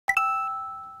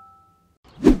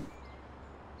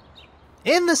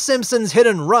In The Simpsons Hit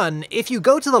and Run, if you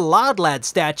go to the Lard Lad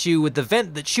statue with the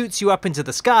vent that shoots you up into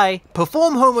the sky,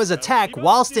 perform Homer's attack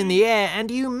whilst in the air, and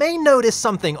you may notice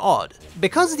something odd.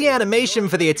 Because the animation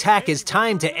for the attack is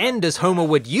timed to end as Homer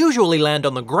would usually land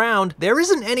on the ground, there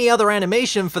isn't any other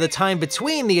animation for the time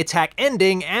between the attack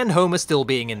ending and Homer still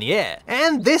being in the air.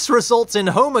 And this results in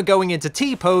Homer going into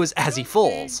T-pose as he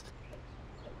falls.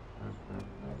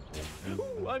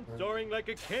 Ooh, I'm soaring like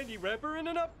a candy wrapper in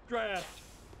an updraft.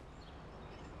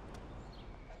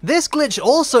 This glitch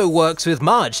also works with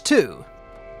Marge too.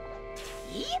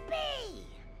 Yippee!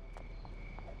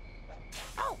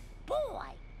 Oh boy!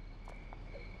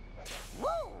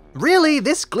 Whoa! Really,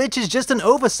 this glitch is just an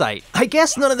oversight. I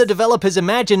guess none of the developers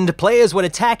imagined players would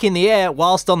attack in the air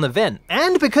whilst on the vent.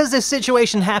 And because this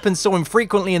situation happens so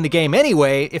infrequently in the game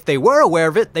anyway, if they were aware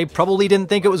of it, they probably didn't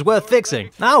think it was worth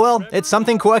fixing. Ah well, it's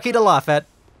something quirky to laugh at.